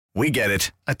We get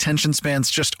it. Attention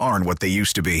spans just aren't what they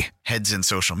used to be. Heads in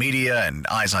social media and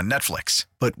eyes on Netflix.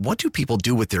 But what do people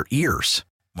do with their ears?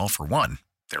 Well, for one,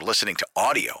 they're listening to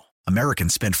audio.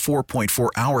 Americans spend 4.4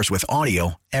 hours with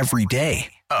audio every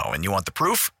day. Oh, and you want the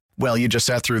proof? Well, you just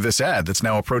sat through this ad that's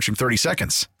now approaching 30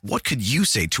 seconds. What could you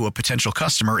say to a potential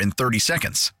customer in 30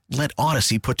 seconds? Let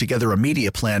Odyssey put together a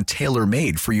media plan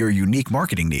tailor-made for your unique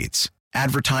marketing needs.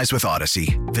 Advertise with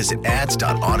Odyssey. Visit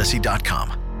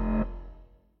ads.odyssey.com.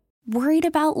 Worried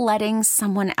about letting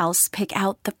someone else pick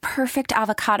out the perfect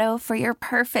avocado for your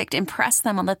perfect impress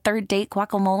them on the third date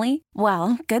guacamole?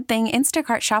 Well, good thing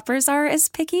Instacart shoppers are as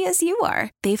picky as you are.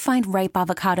 They find ripe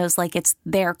avocados like it's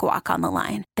their guac on the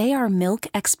line. They are milk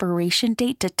expiration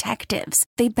date detectives.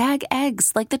 They bag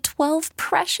eggs like the 12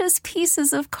 precious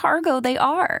pieces of cargo they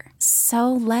are.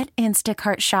 So let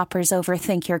Instacart shoppers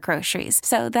overthink your groceries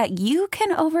so that you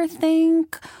can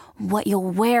overthink what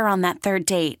you'll wear on that third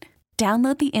date.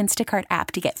 Download the Instacart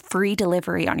app to get free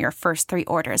delivery on your first 3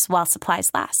 orders while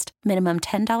supplies last. Minimum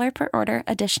 $10 per order.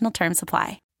 Additional terms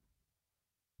apply.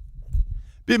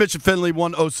 B. Mitch and Finley,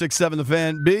 1067 The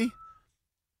Fan. B,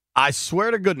 I swear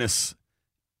to goodness,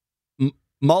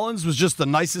 Mullins was just the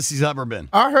nicest he's ever been.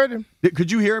 I heard him.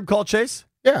 Could you hear him call Chase?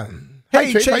 Yeah.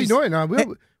 Hey, Chase, how you Chase.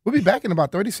 doing? We'll be back in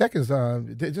about 30 seconds.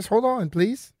 Just hold on,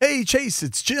 please. Hey, Chase,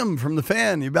 it's Jim from The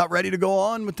Fan. You about ready to go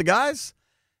on with the guys?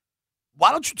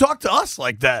 Why don't you talk to us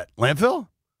like that, Landfill?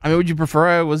 I mean, would you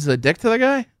prefer I was a dick to the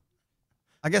guy?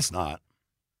 I guess not.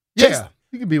 Yeah, Chase-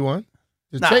 he could be one.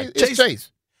 Nah, It's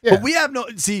Chase. Yeah. But we have no,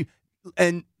 see,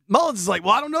 and Mullins is like,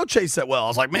 well, I don't know Chase that well. I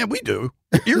was like, man, we do.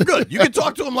 You're good. You can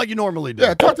talk to him like you normally do.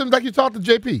 Yeah, talk to him like you talk to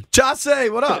JP. Chase,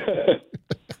 what up?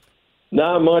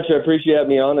 Not much. I appreciate having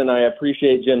me on, and I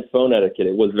appreciate Jim's phone etiquette.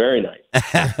 It was very nice.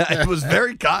 It was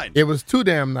very kind. It was too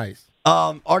damn nice.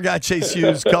 Our guy Chase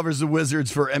Hughes covers the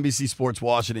Wizards for NBC Sports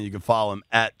Washington. You can follow him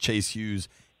at Chase Hughes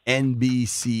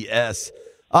NBCS.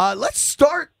 Let's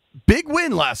start. Big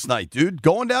win last night, dude.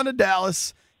 Going down to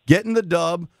Dallas, getting the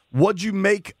dub. What'd you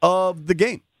make of the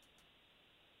game?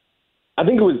 I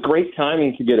think it was great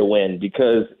timing to get a win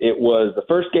because it was the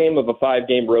first game of a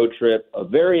 5-game road trip, a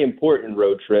very important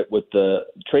road trip with the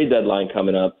trade deadline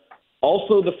coming up.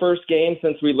 Also the first game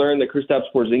since we learned that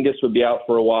Kristaps Porzingis would be out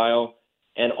for a while.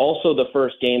 And also the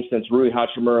first game since Rui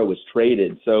Hachimura was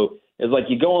traded. So it's like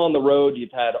you go on the road,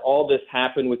 you've had all this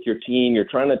happen with your team, you're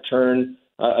trying to turn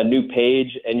a new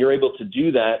page, and you're able to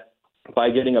do that by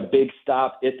getting a big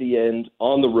stop at the end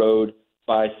on the road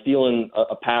by stealing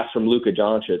a pass from Luka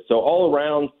Doncic. So all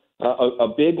around, a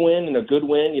big win and a good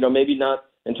win. You know, maybe not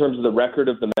in terms of the record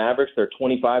of the Mavericks. They're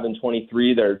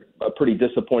 25-23. They're a pretty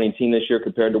disappointing team this year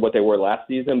compared to what they were last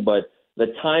season, but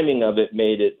the timing of it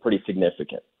made it pretty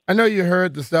significant. I know you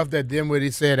heard the stuff that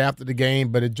Dinwiddie said after the game,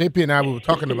 but JP and I were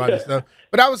talking about this stuff.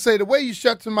 But I would say the way you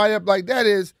shut somebody up like that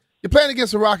is you're playing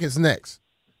against the Rockets next.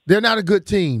 They're not a good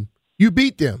team. You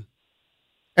beat them.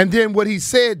 And then what he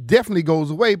said definitely goes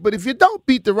away. But if you don't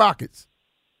beat the Rockets,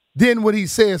 then what he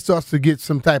says starts to get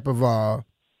some type of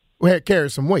carry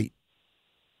some weight.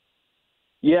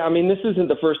 Yeah, I mean, this isn't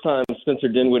the first time Spencer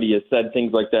Dinwiddie has said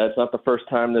things like that. It's not the first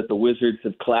time that the Wizards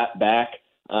have clapped back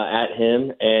at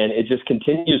him, and it just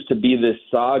continues to be this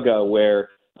saga where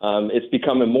it's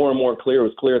becoming more and more clear. It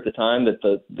was clear at the time that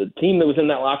the team that was in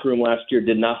that locker room last year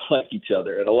did not like each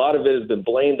other, and a lot of it has been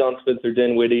blamed on Spencer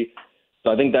Dinwiddie. So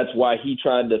I think that's why he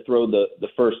tried to throw the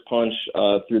first punch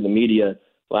through the media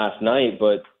last night.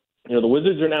 But you know, the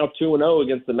Wizards are now 2-0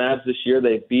 against the Mavs this year.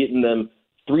 They've beaten them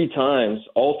 3 times,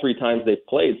 all 3 times they've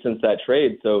played since that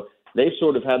trade. So they've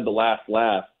sort of had the last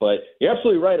laugh. But you're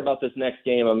absolutely right about this next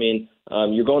game. I mean,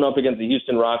 you're going up against the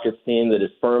Houston Rockets team that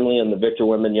is firmly in the Victor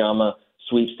Wembanyama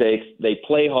sweepstakes. They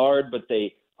play hard, but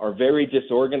they are very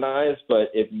disorganized. But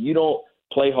if you don't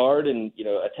play hard and, you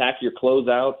know, attack your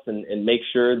closeouts and make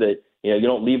sure that, you know, you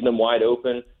don't leave them wide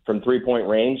open from three-point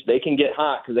range, they can get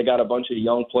hot because they got a bunch of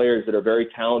young players that are very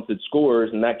talented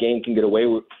scorers, and that game can get away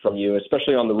from you,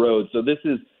 especially on the road. So this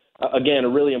is, again, a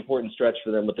really important stretch for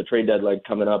them with the trade deadline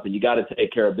coming up, and you got to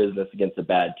take care of business against a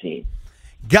bad team.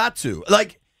 Got to.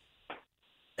 Like,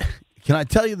 can I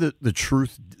tell you the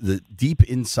truth, the deep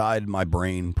inside my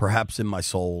brain, perhaps in my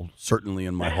soul, certainly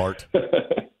in my heart,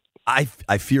 I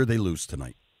fear they lose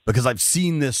tonight because I've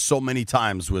seen this so many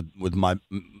times with my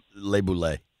Le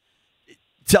Boulay.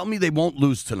 Tell me they won't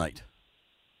lose tonight.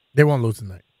 They won't lose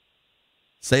tonight.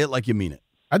 Say it like you mean it.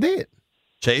 I did.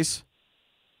 Chase?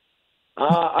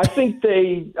 I think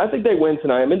they win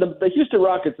tonight. I mean, the Houston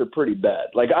Rockets are pretty bad.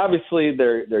 Like, obviously,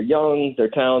 they're young, they're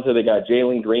talented. They got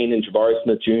Jalen Green and Jabari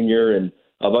Smith Jr. and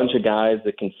a bunch of guys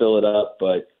that can fill it up.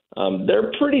 But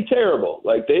they're pretty terrible.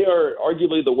 Like, they are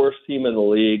arguably the worst team in the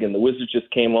league, and the Wizards just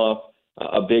came off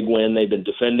a big win. They've been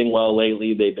defending well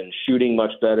lately. They've been shooting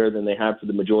much better than they have for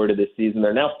the majority of this season.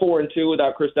 They're now 4-2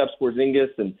 without Kristaps Porzingis,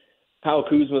 and Kyle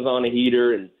Kuzma's on a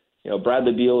heater, and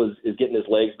Bradley Beal is getting his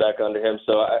legs back under him.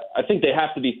 So I think they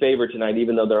have to be favored tonight,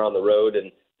 even though they're on the road,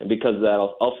 and because of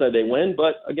that, I'll say they win.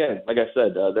 But again, like I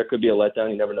said, there could be a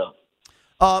letdown. You never know.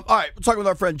 All right, we're talking with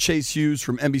our friend Chase Hughes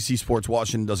from NBC Sports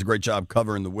Washington. Does a great job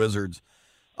covering the Wizards.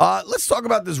 Let's talk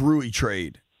about this Rui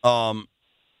trade.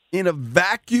 In a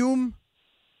vacuum,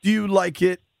 do you like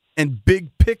it? And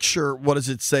big picture, what does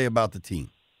it say about the team?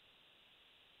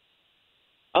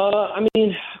 I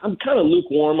mean, I'm kind of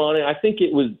lukewarm on it. I think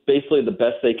it was basically the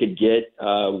best they could get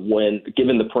when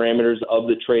given the parameters of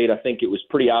the trade. I think it was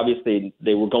pretty obvious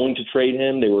they were going to trade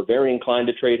him. They were very inclined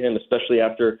to trade him, especially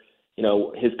after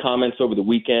his comments over the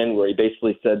weekend where he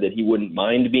basically said that he wouldn't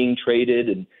mind being traded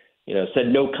and said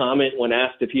no comment when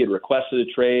asked if he had requested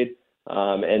a trade.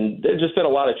 And there's just been a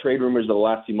lot of trade rumors over the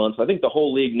last few months. I think the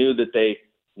whole league knew that they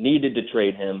needed to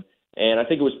trade him, and I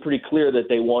think it was pretty clear that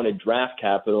they wanted draft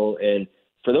capital. And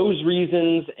for those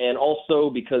reasons, and also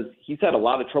because he's had a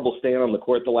lot of trouble staying on the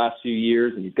court the last few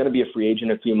years, and he's going to be a free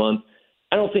agent in a few months,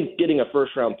 I don't think getting a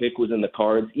first-round pick was in the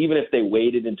cards, even if they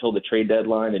waited until the trade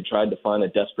deadline and tried to find a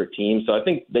desperate team. So I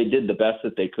think they did the best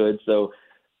that they could. So,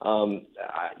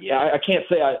 I can't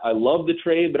say I love the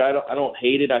trade, but I don't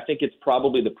hate it. I think it's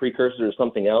probably the precursor to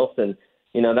something else. And,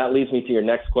 that leads me to your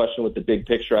next question with the big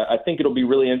picture. I think it'll be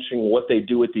really interesting what they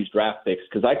do with these draft picks,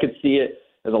 because I could see it,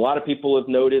 as a lot of people have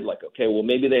noted, like, okay, well,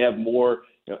 maybe they have more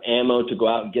ammo to go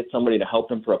out and get somebody to help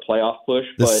them for a playoff push.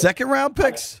 The second-round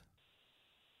picks?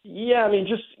 Yeah, I mean,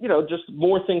 just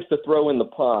more things to throw in the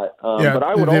pot. But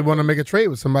I would they want to make a trade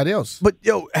with somebody else. But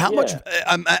how much?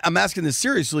 I'm asking this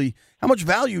seriously. How much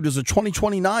value does a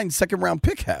 2029 second-round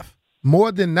pick have?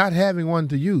 More than not having one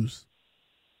to use.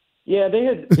 Yeah, they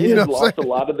had lost a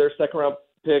lot of their second-round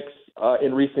picks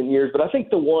in recent years, but I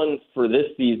think the one for this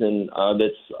season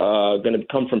that's going to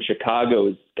come from Chicago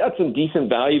has got some decent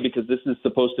value because this is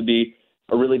supposed to be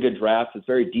a really good draft. It's a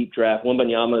very deep draft.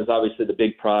 Wembanyama is obviously the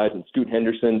big prize, and Scoot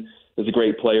Henderson is a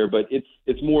great player, but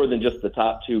it's more than just the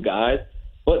top two guys.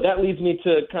 But that leads me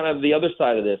to kind of the other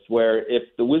side of this, where if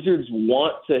the Wizards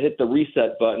want to hit the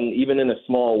reset button, even in a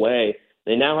small way,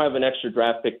 they now have an extra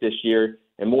draft pick this year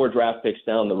and more draft picks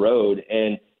down the road.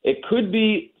 And it could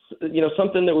be,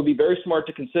 something that would be very smart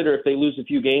to consider if they lose a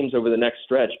few games over the next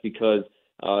stretch, because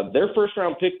their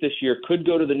first-round pick this year could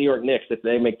go to the New York Knicks if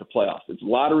they make the playoffs. It's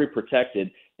lottery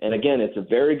protected, and again, it's a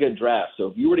very good draft. So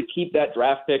if you were to keep that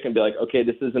draft pick and be like, okay,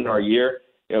 this isn't our year,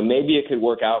 maybe it could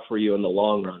work out for you in the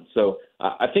long run. So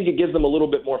I think it gives them a little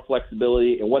bit more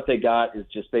flexibility, and what they got is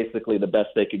just basically the best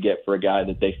they could get for a guy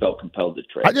that they felt compelled to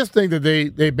trade. I just think that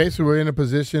they basically were in a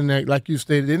position that, like you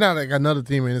stated, they're not like another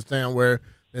team in this town where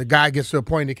the guy gets to a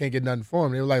point they can't get nothing for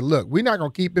him. They were like, look, we're not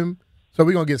going to keep him, so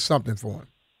we're going to get something for him.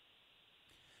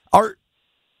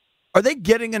 Are they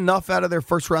getting enough out of their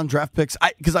first-round draft picks?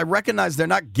 Because I recognize they're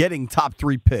not getting top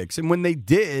three picks. And when they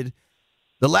did,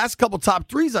 the last couple top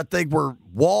threes, I think, were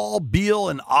Wall, Beal,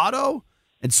 and Otto.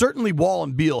 And certainly Wall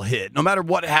and Beal hit. No matter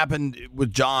what happened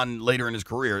with John later in his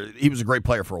career, he was a great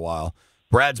player for a while.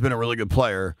 Brad's been a really good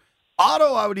player.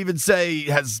 Otto, I would even say,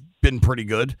 has been pretty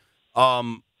good.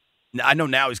 I know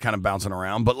now he's kind of bouncing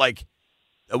around, but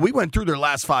we went through their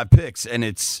last five picks, and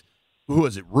it's, who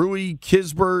is it? Rui,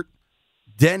 Kisbert,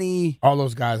 Denny. All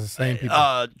those guys, the same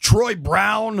people. Troy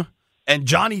Brown, and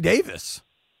Johnny Davis.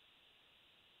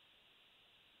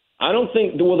 I don't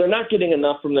think – well, they're not getting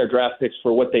enough from their draft picks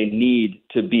for what they need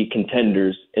to be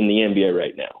contenders in the NBA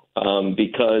right now,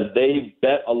 because they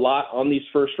bet a lot on these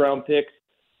first-round picks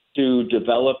to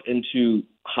develop into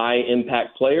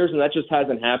high-impact players, and that just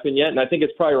hasn't happened yet. And I think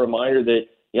it's probably a reminder that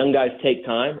young guys take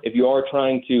time. If you are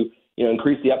trying to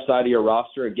increase the upside of your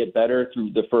roster and get better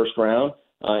through the first round,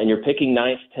 and you're picking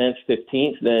 9th, 10th,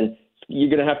 15th, then you're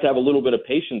going to have a little bit of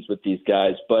patience with these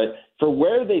guys. But for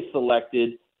where they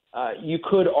selected – you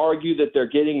could argue that they're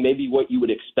getting maybe what you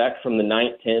would expect from the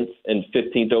 9th, 10th, and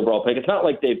 15th overall pick. It's not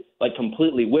like they've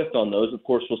completely whiffed on those. Of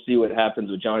course, we'll see what happens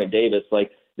with Johnny Davis.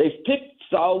 They've picked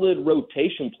solid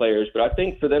rotation players, but I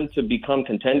think for them to become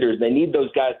contenders, they need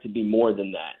those guys to be more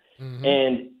than that. Mm-hmm.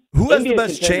 And who has the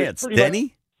best chance,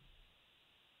 Denny?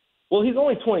 Well, he's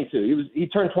only 22. He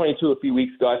turned 22 a few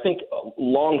weeks ago. I think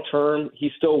long term,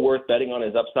 he's still worth betting on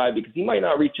his upside because he might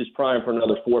not reach his prime for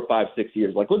another 4, 5, 6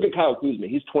 years. Look at Kyle Kuzma.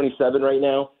 He's 27 right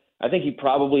now. I think he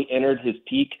probably entered his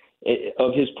peak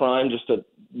of his prime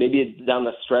maybe down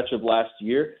the stretch of last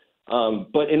year.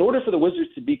 But in order for the Wizards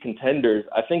to be contenders,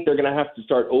 I think they're going to have to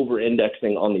start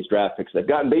over-indexing on these draft picks. They've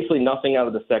gotten basically nothing out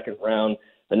of the second round,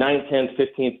 the 9th, 10th,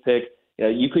 15th pick.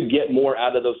 You could get more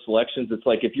out of those selections. It's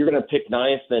like if you're going to pick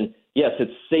 9th, then yes,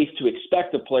 it's safe to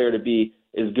expect a player to be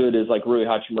as good as like Rui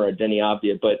Hachimura or Deni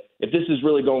Avdija. But if this is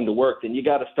really going to work, then you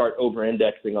got to start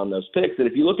over-indexing on those picks. And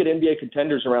if you look at NBA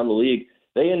contenders around the league,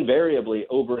 they invariably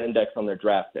over-index on their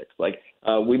draft picks. Like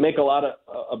we make a lot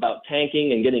about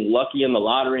tanking and getting lucky in the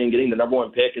lottery and getting the number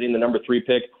 1 pick, getting the number 3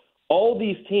 pick. All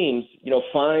these teams,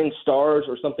 find stars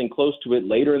or something close to it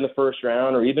later in the first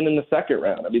round or even in the second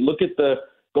round. I mean, look at the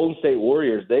Golden State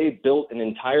Warriors. They built an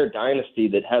entire dynasty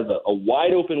that has a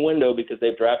wide open window because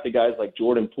they've drafted guys like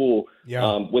Jordan Poole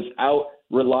without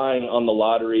relying on the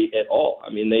lottery at all. I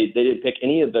mean, they didn't pick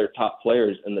any of their top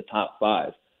players in the top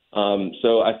 5.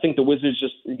 So I think the Wizards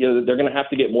just, they're going to have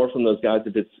to get more from those guys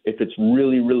if it's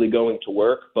really, really going to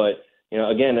work. But,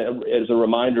 again, as a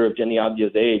reminder of Deni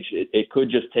Avdija's age, it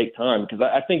could just take time because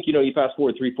I think, you fast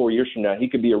forward 3-4 years from now, he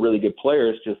could be a really good player.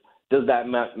 It's just, does that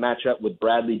match up with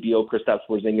Bradley Beal, Kristaps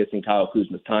Porzingis, and Kyle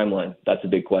Kuzma's timeline? That's a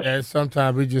big question. And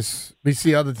sometimes we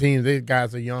see other teams, these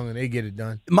guys are young and they get it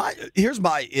done. Here's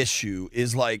my issue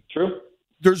is like, True.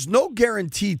 There's no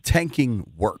guarantee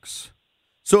tanking works.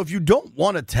 So if you don't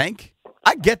want to tank,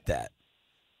 I get that.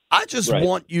 I just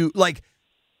want you, like,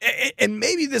 and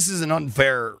maybe this is an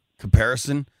unfair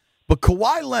comparison, but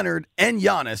Kawhi Leonard and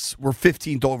Giannis were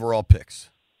 15th overall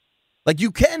picks. Like, you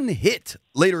can hit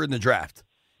later in the draft.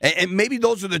 And maybe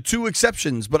those are the 2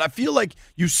 exceptions, but I feel like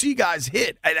you see guys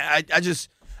hit. I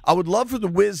would love for the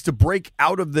Wiz to break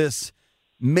out of this.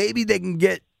 Maybe they can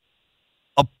get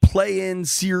a play-in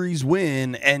series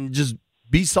win and just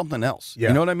be something else. Yeah.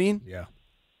 You know what I mean? Yeah.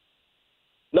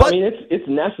 No, I mean, it's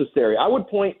necessary. I would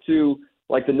point to,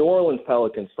 like, the New Orleans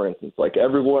Pelicans, for instance. Like,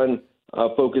 everyone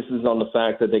focuses on the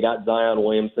fact that they got Zion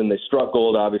Williamson. They struck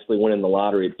gold, obviously, winning the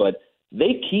lottery. But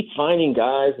they keep finding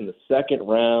guys in the second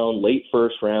round, late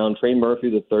first round, Trey Murphy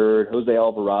III, Jose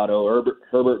Alvarado,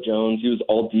 Herbert Jones. He was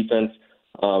all defense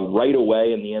right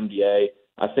away in the NBA.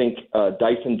 I think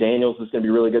Dyson Daniels is going to be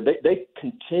really good. They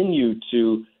continue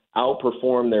to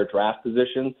outperform their draft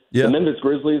position. Yeah. The Memphis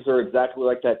Grizzlies are exactly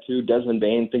like that too. Desmond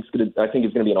Bane I think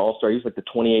he's going to be an all-star. He's like the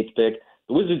 28th pick.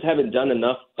 The Wizards haven't done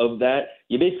enough of that.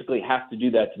 You basically have to do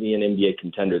that to be an NBA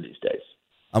contender these days.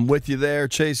 I'm with you there,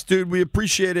 Chase. Dude, we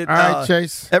appreciate it. All right,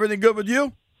 Chase. Everything good with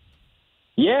you?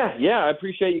 Yeah. I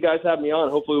appreciate you guys having me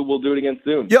on. Hopefully we'll do it again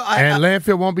soon. Yeah, and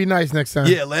Landfill won't be nice next time.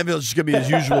 Yeah, Landfill's just going to be his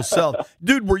usual self.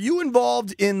 Dude, were you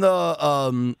involved in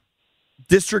the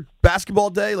district basketball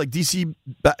day, like DC?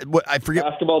 I forget.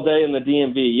 Basketball day in the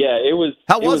DMV. Yeah, it was.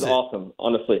 It was awesome,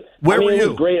 honestly. Where were you? It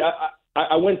was great.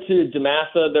 I went to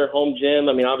DeMatha, their home gym.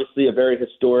 I mean, obviously a very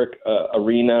historic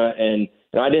arena, and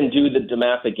I didn't do the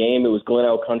DeMatha game. It was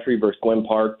Glenelg Country versus Glen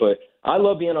Park, but I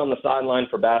love being on the sideline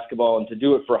for basketball, and to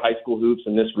do it for high school hoops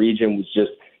in this region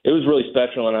it was really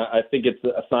special, and I think it's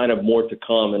a sign of more to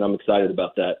come, and I'm excited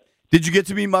about that. Did you get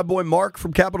to meet my boy Mark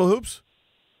from Capital Hoops?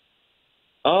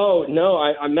 Oh, no,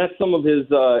 I met some of his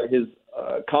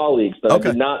colleagues, but okay.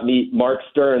 I did not meet Mark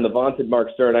Stern, the vaunted Mark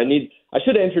Stern. I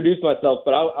should have introduced myself,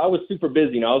 but I was super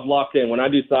busy. I was locked in. When I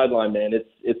do sideline, man,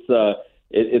 it's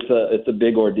a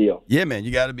big ordeal. Yeah, man,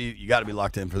 you got to be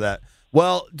locked in for that.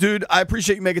 Well, dude, I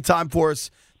appreciate you making time for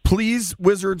us. Please,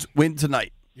 Wizards, win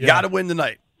tonight. Yeah. Got to win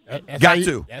tonight.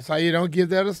 That's how you don't give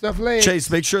the other stuff legs. Chase,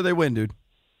 make sure they win, dude.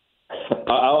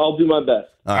 I'll do my best.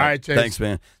 All right, Chase. Thanks,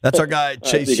 man. That's our guy,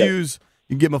 Chase Hughes.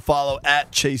 You can give him a follow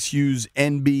at Chase Hughes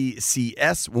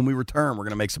NBCS. When we return, we're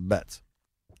going to make some bets.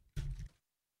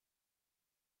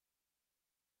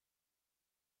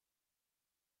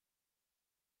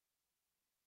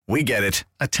 We get it.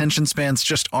 Attention spans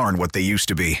just aren't what they used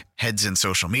to be. Heads in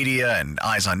social media and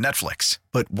eyes on Netflix.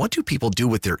 But what do people do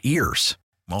with their ears?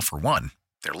 Well, for one,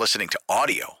 they're listening to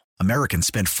audio. Americans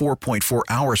spend 4.4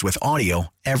 hours with audio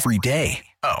every day.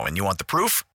 Oh, and you want the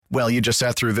proof? Well, you just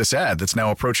sat through this ad that's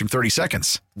now approaching 30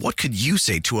 seconds. What could you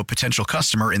say to a potential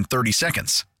customer in 30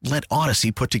 seconds? Let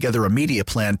Odyssey put together a media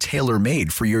plan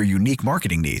tailor-made for your unique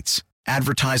marketing needs.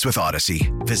 Advertise with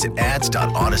Odyssey. Visit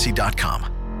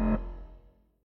ads.odyssey.com.